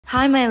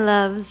Hi, my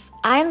loves.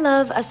 I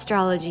love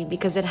astrology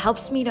because it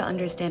helps me to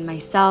understand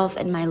myself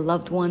and my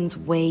loved ones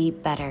way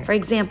better. For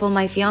example,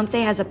 my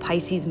fiance has a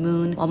Pisces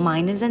moon while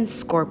mine is in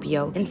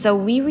Scorpio, and so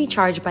we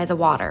recharge by the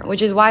water,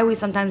 which is why we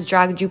sometimes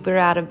drag Jupiter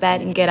out of bed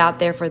and get out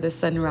there for the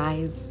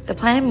sunrise. The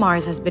planet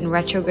Mars has been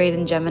retrograde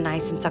in Gemini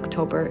since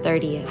October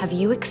 30th. Have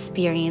you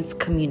experienced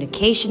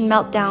communication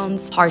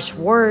meltdowns, harsh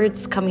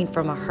words coming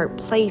from a hurt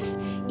place,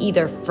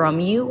 either from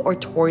you or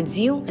towards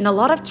you, and a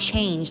lot of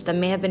change that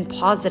may have been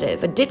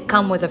positive but did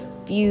come with a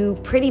few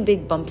pretty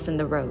big bumps in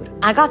the road?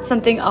 I got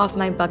something off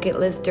my bucket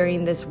list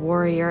during this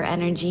warrior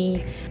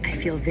energy. I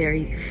feel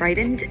very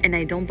frightened and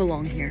I don't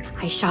belong here.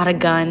 I shot a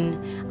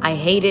gun. I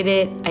hated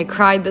it. I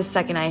cried the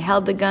second I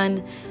held the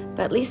gun.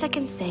 But at least I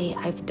can say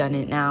I've done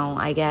it now,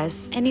 I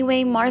guess.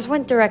 Anyway, Mars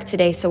went direct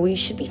today, so we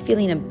should be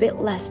feeling a bit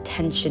less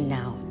tension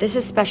now. This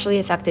especially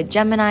affected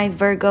Gemini,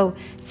 Virgo,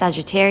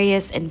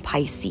 Sagittarius, and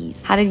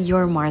Pisces. How did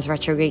your Mars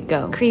retrograde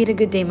go? Create a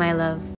good day, my love.